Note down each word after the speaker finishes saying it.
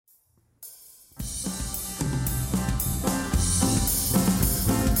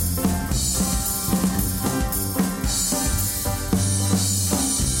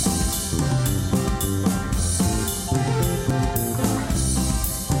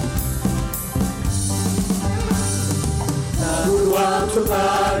waktu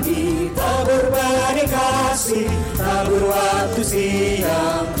pagi, tabur benih kasih, tabur waktu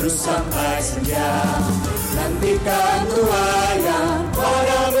siang, terus sampai senja. Nantikan tuayan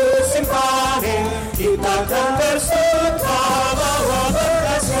pada musim panen, kita akan bersuka bawa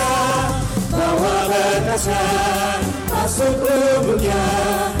berkasnya, masuk lubungnya.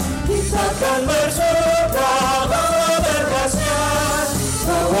 Kita akan bersuka bawa berkasnya,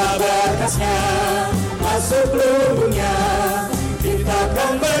 masuk lubungnya. Kita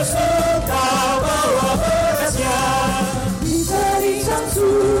akan bersuka bawa berkasnya. Di terik sang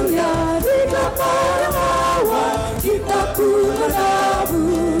surya, di kelaparan awan, kita pun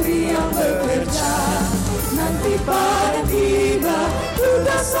menaburi yang bekerja. Nanti panen tiba,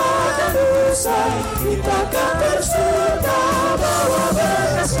 tugasan usai, kita akan bersuka bawa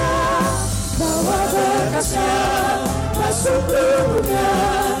berkasnya, masuk lubungnya.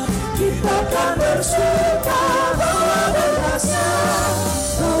 Kita akan bersuka bawa berkasnya,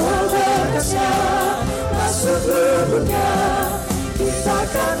 masuk lubungnya. Kita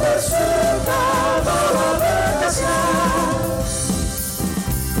akan bersuka bawa berkasnya.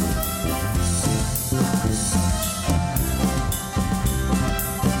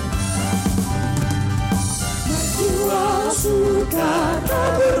 Suka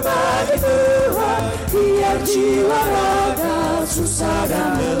tabur bagi Tuhan, biar jiwa raga susah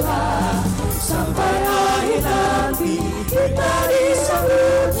dan lelah. Sampai akhir nanti kita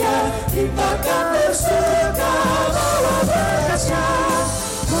disambutnya, kita akan bersuka bawa berkasnya,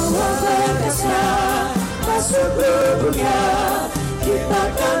 masuk lubungnya. Kita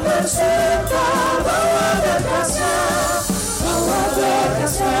akan bersuka bawa berkasnya,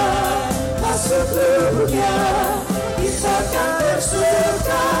 masuk lubungnya.